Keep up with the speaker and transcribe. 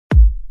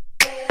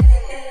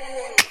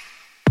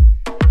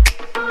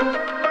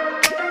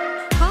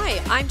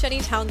I'm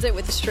Jenny Townsend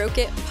with the Stroke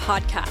It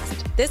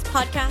podcast. This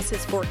podcast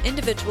is for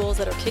individuals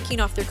that are kicking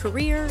off their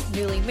career,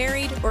 newly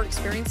married, or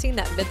experiencing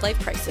that midlife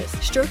crisis.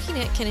 Stroking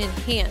It can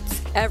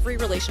enhance every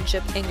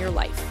relationship in your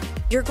life.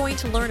 You're going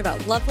to learn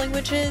about love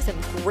languages and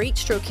great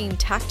stroking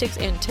tactics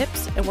and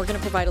tips, and we're going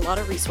to provide a lot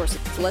of resources.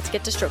 So let's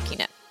get to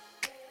stroking it.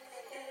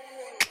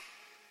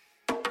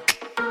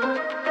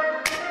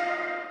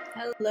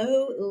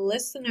 Hello,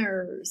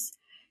 listeners.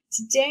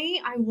 Today,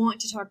 I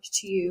want to talk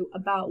to you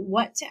about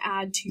what to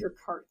add to your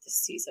cart this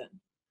season.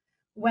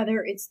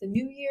 Whether it's the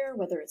new year,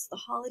 whether it's the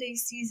holiday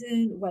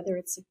season, whether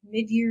it's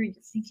mid-year and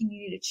you're thinking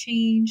you need a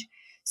change.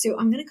 So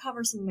I'm going to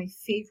cover some of my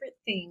favorite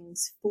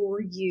things for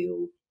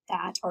you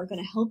that are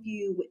going to help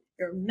you with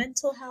your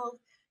mental health,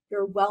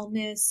 your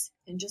wellness,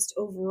 and just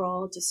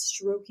overall just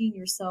stroking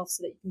yourself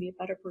so that you can be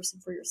a better person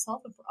for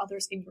yourself and for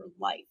others in your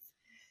life.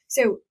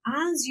 So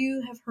as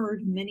you have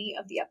heard many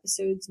of the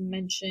episodes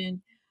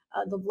mention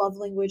the love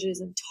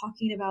languages and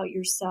talking about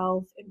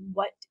yourself and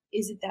what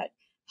is it that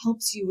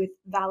helps you with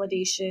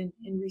validation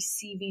and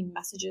receiving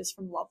messages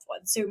from loved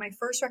ones. So my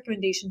first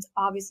recommendation is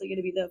obviously going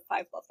to be the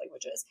 5 love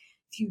languages.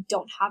 If you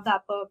don't have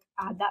that book,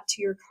 add that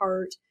to your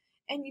cart.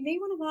 And you may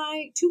want to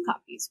buy 2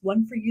 copies,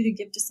 one for you to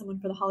give to someone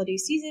for the holiday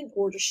season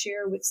or to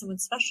share with someone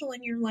special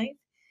in your life.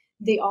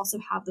 They also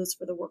have those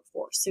for the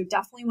workforce. So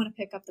definitely want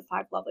to pick up the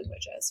 5 love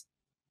languages.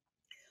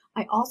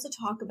 I also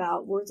talk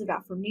about words of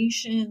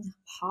affirmation,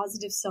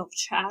 positive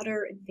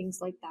self-chatter, and things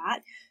like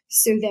that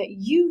so that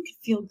you can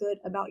feel good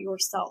about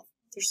yourself.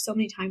 There's so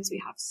many times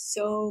we have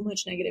so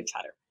much negative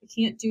chatter. I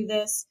can't do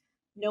this.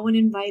 No one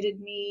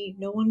invited me.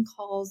 No one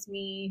calls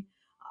me.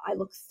 I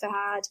look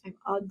fat. I'm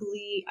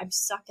ugly. I'm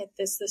stuck at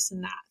this,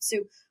 and that. So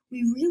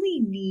we really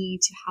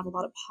need to have a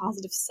lot of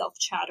positive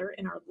self-chatter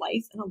in our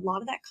life. And a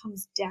lot of that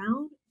comes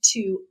down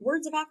to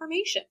words of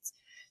affirmations.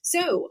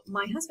 So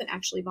my husband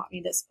actually bought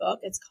me this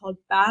book. It's called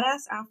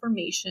Badass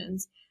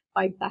Affirmations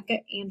by Becca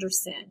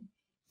Anderson.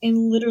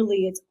 And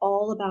literally it's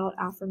all about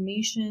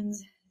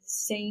affirmations,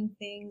 saying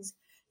things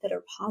that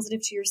are positive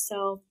to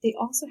yourself. They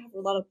also have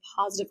a lot of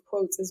positive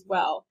quotes as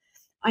well.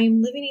 I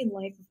am living a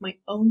life of my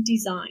own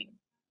design.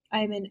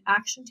 I am an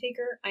action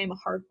taker. I am a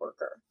hard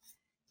worker.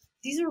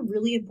 These are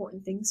really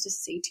important things to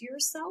say to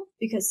yourself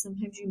because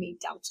sometimes you may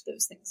doubt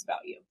those things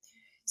about you.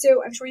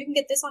 So I'm sure you can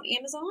get this on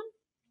Amazon.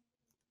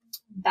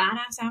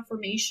 Badass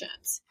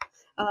Affirmations.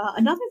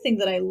 Another thing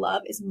that I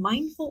love is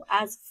Mindful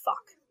as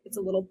Fuck. It's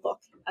a little book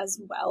as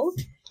well.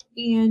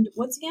 And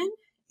once again,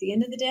 at the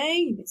end of the day,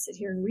 you can sit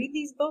here and read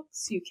these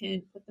books. You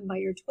can put them by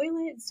your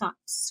toilet and stop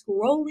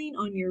scrolling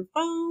on your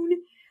phone.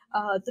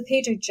 The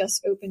page I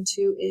just opened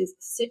to is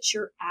Sit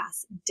Your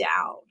Ass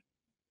Down.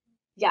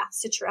 Yeah,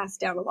 sit your ass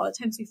down. A lot of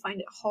times we find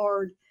it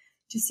hard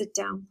to sit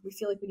down. We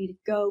feel like we need to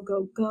go.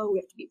 We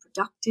have to be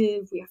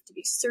productive. We have to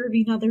be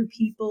serving other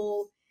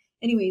people.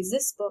 Anyways,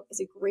 this book is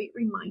a great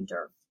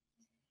reminder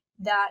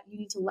that you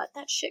need to let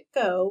that shit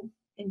go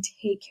and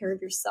take care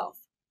of yourself.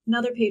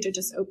 Another page I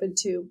just opened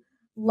to,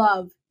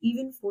 Love,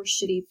 Even for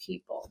Shitty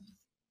People.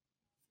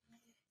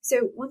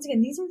 So once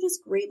again, these are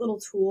just great little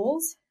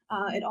tools.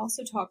 It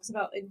also talks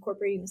about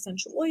incorporating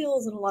essential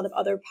oils and a lot of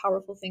other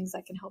powerful things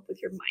that can help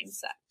with your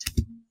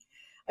mindset.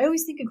 I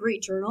always think a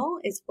great journal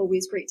is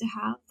always great to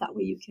have. That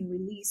way you can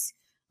release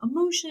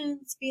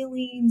emotions,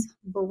 feelings,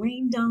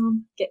 brain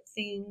dump, get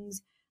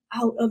things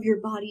out of your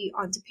body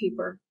onto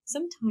paper.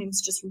 Sometimes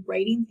just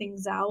writing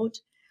things out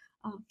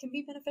can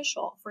be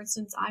beneficial. For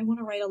instance, I want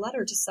to write a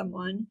letter to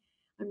someone.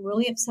 I'm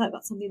really upset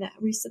about something that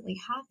recently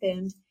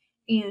happened,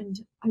 and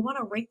I want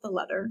to write the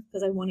letter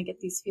because I want to get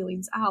these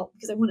feelings out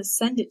because I want to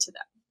send it to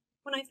them.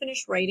 When I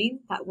finish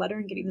writing that letter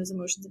and getting those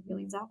emotions and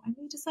feelings out, I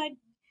may decide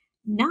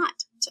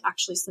not to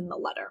actually send the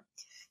letter.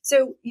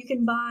 So you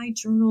can buy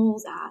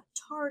journals at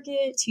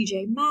Target,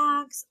 TJ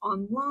Maxx,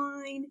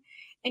 online,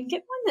 and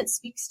get one that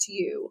speaks to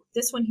you.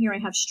 This one here I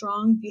have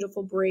Strong,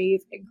 Beautiful,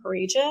 Brave, and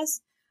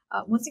Courageous.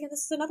 Once again,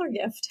 this is another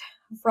gift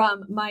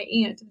from my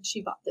aunt.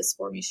 She bought this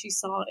for me. She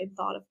saw it and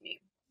thought of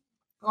me.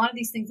 A lot of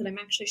these things that I'm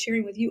actually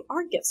sharing with you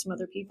are gifts from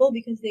other people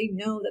because they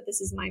know that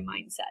this is my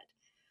mindset.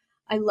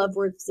 I love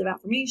words of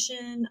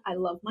affirmation. I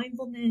love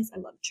mindfulness. I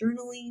love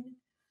journaling.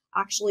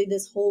 Actually,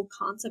 this whole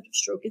concept of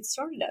Stroke It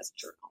started as a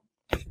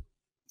journal.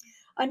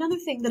 Another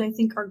thing that I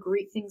think are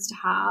great things to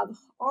have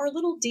are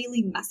little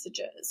daily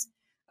messages.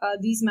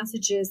 These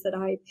messages that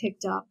I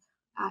picked up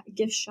at a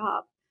gift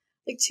shop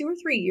like 2 or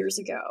 3 years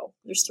ago.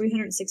 There's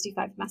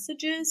 365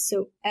 messages,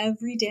 so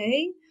every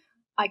day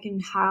I can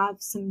have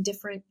some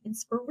different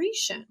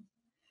inspiration.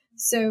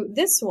 So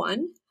this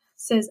one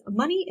says,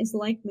 money is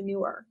like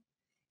manure.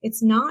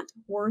 It's not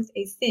worth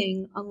a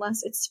thing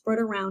unless it's spread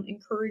around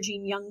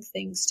encouraging young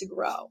things to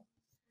grow.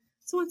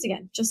 So once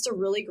again, just a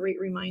really great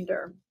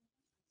reminder.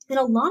 And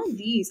a lot of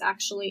these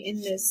actually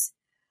in this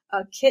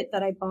kit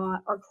that I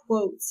bought are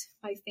quotes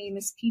by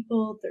famous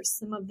people. There's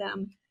some of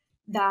them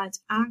that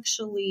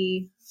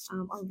actually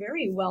are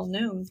very well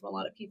known for a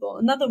lot of people.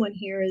 Another one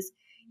here is,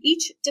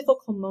 each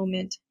difficult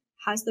moment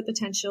has the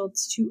potential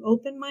to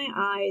open my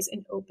eyes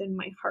and open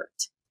my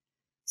heart.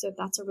 So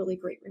that's a really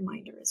great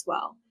reminder as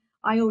well.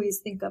 I always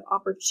think of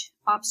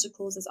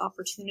obstacles as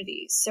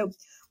opportunities. So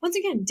once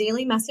again,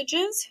 daily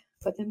messages,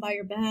 put them by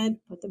your bed,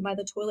 put them by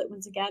the toilet.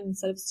 Once again,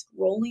 instead of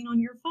scrolling on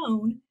your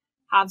phone,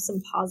 have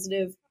some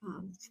positive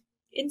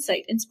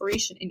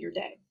inspiration in your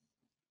day.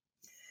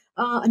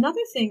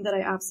 Another thing that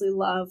I absolutely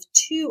love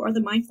too are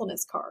the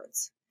mindfulness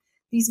cards.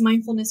 These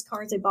mindfulness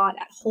cards I bought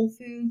at Whole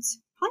Foods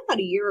probably about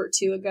a year or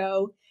two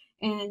ago,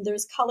 and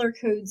there's color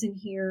codes in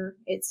here.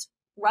 It's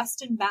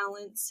rest and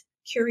balance,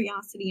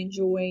 curiosity and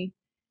joy,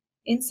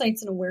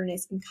 insights and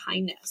awareness, and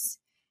kindness.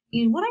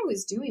 And what I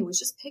was doing was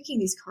just picking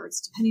these cards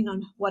depending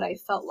on what I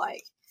felt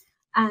like.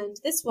 And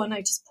this one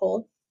I just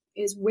pulled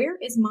is where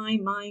is my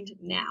mind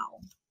now?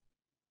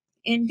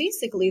 And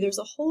basically there's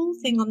a whole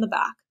thing on the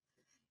back,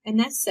 and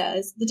that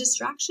says the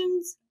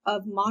distractions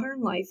of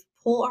modern life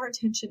pull our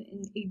attention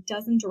in a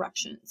dozen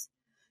directions.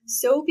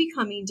 So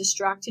becoming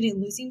distracted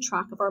and losing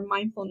track of our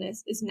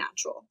mindfulness is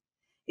natural.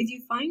 If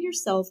you find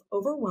yourself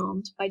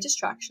overwhelmed by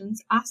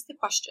distractions, ask the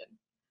question,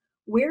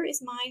 where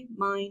is my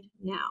mind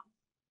now?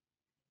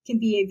 It can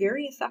be a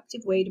very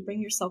effective way to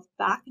bring yourself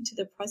back into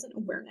the present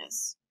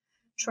awareness.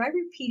 Try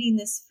repeating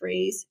this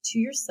phrase to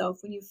yourself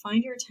when you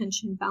find your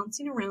attention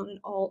bouncing around and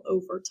all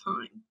over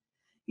time.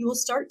 You will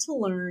start to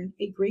learn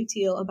a great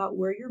deal about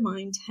where your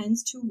mind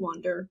tends to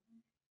wander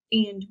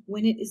and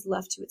when it is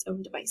left to its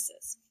own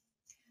devices.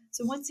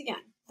 So once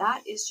again,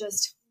 that is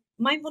just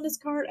mindfulness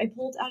card I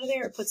pulled out of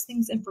there. It puts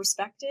things in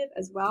perspective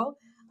as well.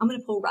 I'm going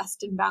to pull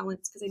rest and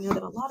balance because I know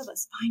that a lot of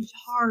us find it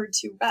hard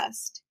to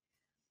rest.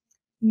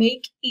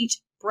 Make each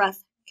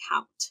breath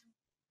count.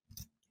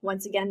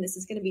 Once again, this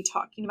is going to be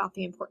talking about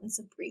the importance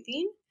of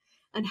breathing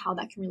and how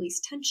that can release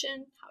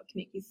tension, how it can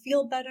make you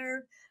feel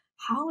better,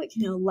 how it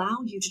can allow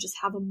you to just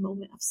have a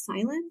moment of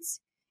silence,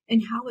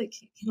 and how it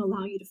can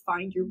allow you to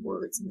find your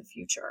words in the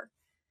future.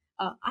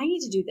 I need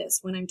to do this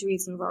when I'm doing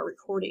some of our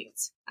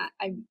recordings.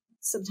 I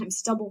sometimes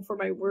stumble for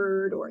my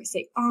word, or I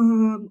say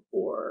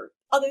or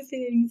other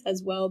things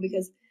as well,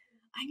 because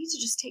I need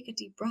to just take a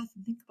deep breath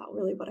and think about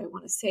really what I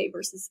want to say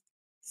versus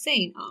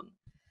saying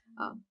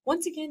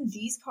Once again,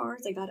 these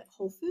cards I got at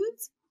Whole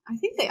Foods. I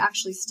think they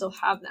actually still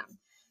have them.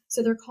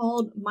 So they're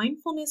called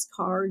Mindfulness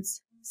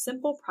Cards,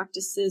 Simple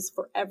Practices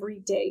for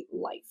Everyday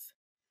Life.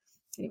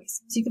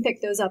 Anyways, so you can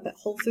pick those up at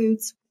Whole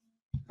Foods.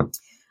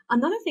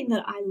 Another thing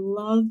that I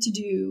love to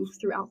do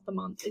throughout the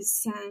month is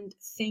send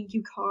thank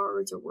you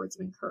cards or words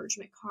of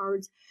encouragement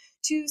cards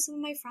to some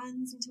of my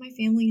friends and to my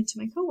family and to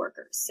my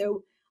coworkers.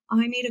 So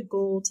I made a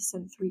goal to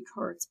send 3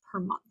 cards per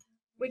month,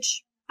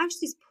 which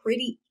actually is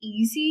pretty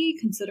easy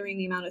considering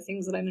the amount of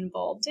things that I'm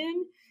involved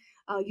in.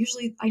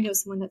 Usually I know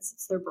someone that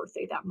it's their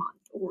birthday that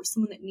month or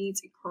someone that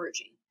needs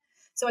encouraging.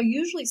 So I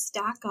usually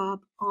stack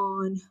up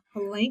on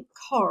blank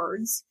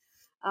cards.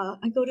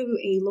 I go to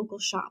a local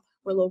shop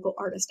where local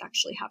artists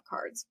actually have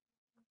cards,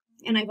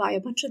 and I buy a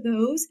bunch of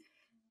those.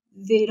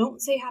 They don't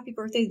say happy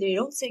birthday. They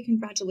don't say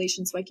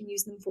congratulations, so I can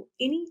use them for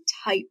any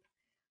type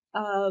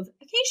of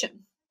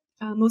occasion.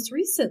 Most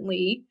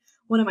recently,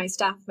 one of my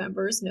staff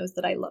members knows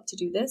that I love to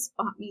do this,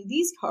 bought me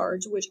these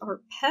cards, which are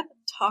pep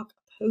talk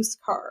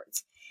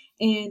postcards.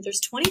 And there's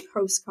 20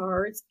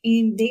 postcards,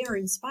 and they are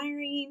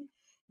inspiring.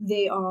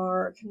 They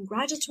are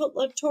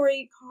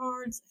congratulatory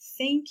cards,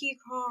 thank you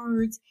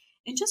cards,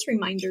 and just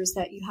reminders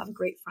that you have a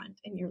great friend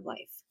in your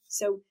life.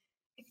 So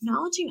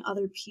acknowledging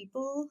other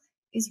people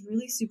is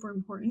really super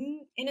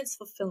important, and it's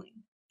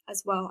fulfilling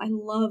as well. I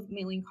love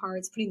mailing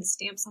cards, putting the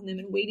stamps on them,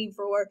 and waiting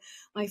for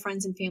my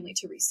friends and family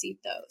to receive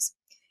those.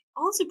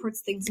 Also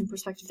puts things in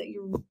perspective that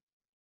you're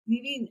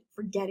maybe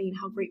forgetting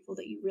how grateful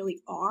that you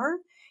really are,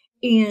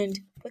 and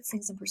puts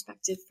things in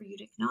perspective for you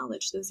to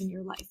acknowledge those in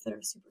your life that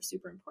are super,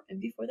 super important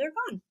before they're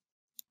gone.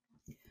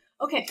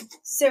 Okay,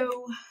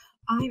 so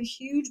I'm a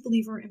huge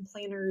believer in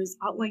planners,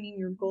 outlining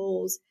your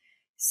goals,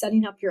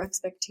 setting up your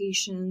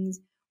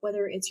expectations,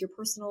 whether it's your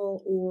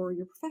personal or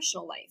your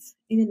professional life.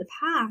 And in the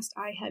past,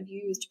 I have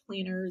used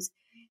planners,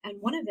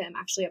 and one of them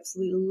actually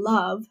absolutely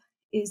love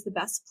is the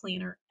Best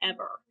Planner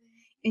Ever.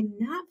 And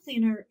that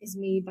planner is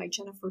made by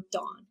Jennifer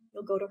Dawn.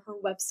 You'll go to her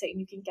website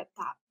and you can get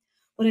that.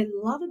 What I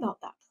love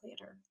about that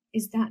planner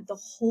is that the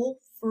whole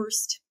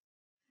first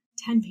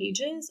 10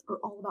 pages are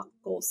all about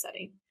goal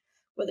setting,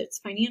 whether it's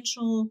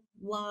financial,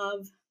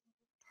 love,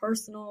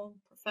 personal,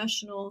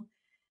 professional.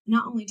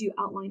 Not only do you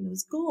outline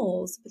those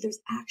goals, but there's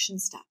action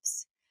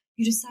steps.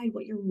 You decide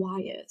what your why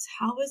is.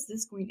 How is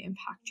this going to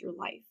impact your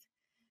life?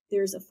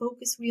 There's a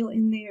focus wheel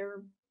in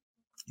there.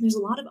 There's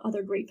a lot of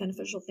other great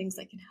beneficial things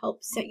that can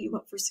help set you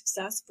up for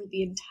success for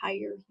the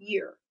entire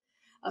year.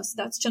 So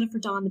that's Jennifer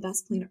Dawn, the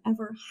Best Planner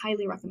Ever.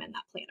 Highly recommend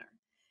that planner.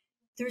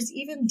 There's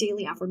even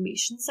daily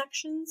affirmation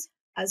sections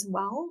as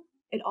well.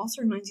 It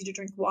also reminds you to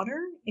drink water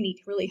and eat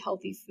really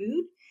healthy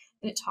food.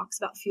 And it talks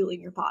about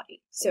fueling your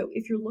body. So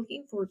if you're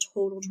looking for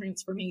total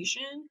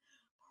transformation,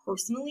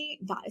 personally,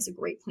 that is a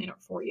great planner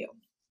for you.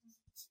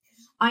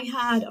 I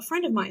had a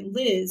friend of mine,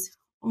 Liz,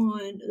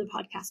 on the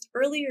podcast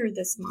earlier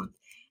this month,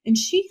 and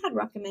she had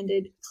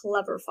recommended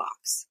Clever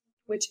Fox,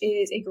 which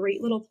is a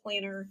great little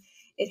planner.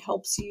 It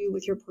helps you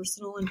with your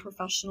personal and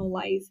professional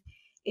life.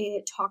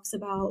 It talks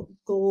about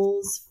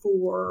goals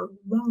for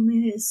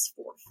wellness,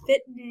 for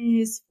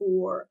fitness,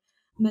 for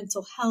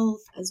mental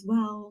health as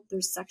well.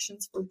 There's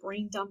sections for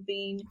brain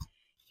dumping,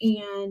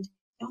 and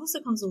it also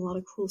comes with a lot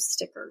of cool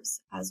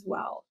stickers as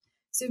well.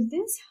 So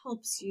this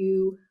helps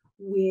you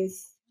with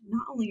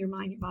not only your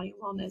mind, your body,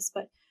 and wellness,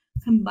 but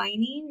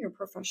combining your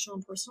professional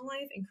and personal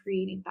life and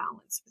creating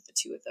balance with the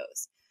two of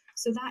those.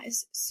 So that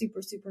is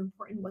super, super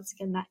important. Once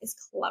again, that is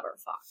Clever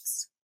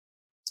Fox.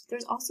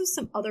 There's also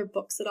some other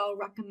books that I'll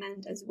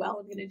recommend as well.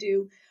 I'm going to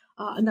do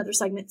another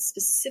segment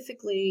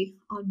specifically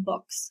on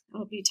books.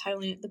 I'll be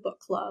titling it The Book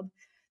Club.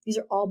 These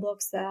are all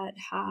books that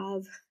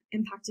have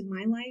impacted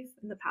my life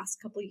in the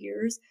past couple of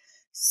years.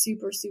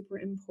 Super, super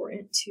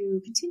important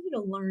to continue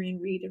to learn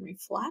and read and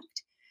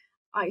reflect.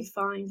 I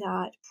find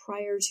that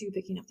prior to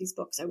picking up these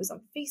books, I was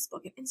on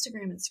Facebook and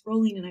Instagram and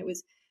scrolling, and I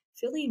was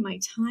filling my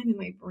time and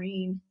my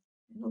brain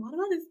and a lot of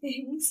other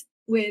things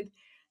with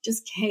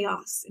just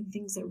chaos and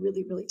things that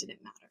really, really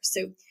didn't matter.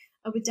 So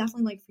I would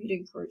definitely like for you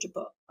to encourage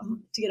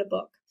to get a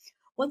book.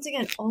 Once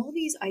again, all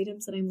these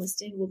items that I'm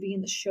listing will be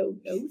in the show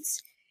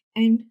notes,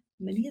 and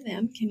many of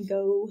them can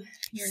go on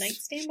your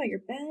nightstand by your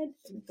bed,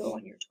 they can go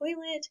on your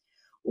toilet,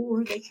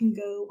 or they can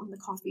go on the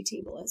coffee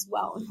table as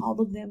well. And all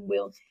of them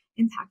will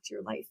impact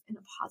your life in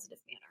a positive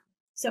manner.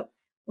 So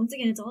once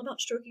again, it's all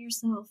about stroking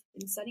yourself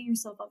and setting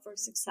yourself up for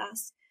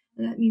success.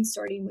 And that means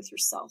starting with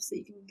yourself so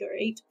you can be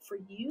great for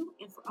you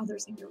and for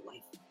others in your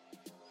life.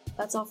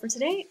 That's all for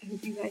today. I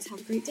hope you guys have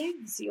a great day.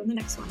 I'll see you on the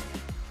next one.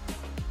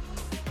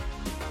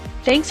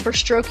 Thanks for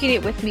stroking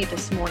it with me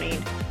this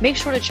morning. Make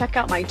sure to check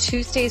out my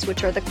Tuesdays,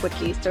 which are the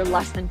quickies. They're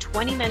less than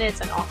 20 minutes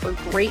and offer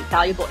great,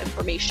 valuable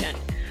information.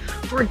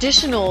 For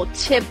additional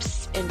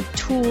tips and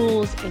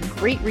tools and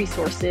great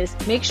resources,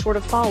 make sure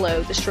to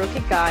follow the Stroke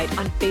It Guide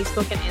on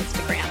Facebook and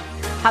Instagram.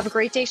 Have a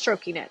great day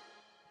stroking it.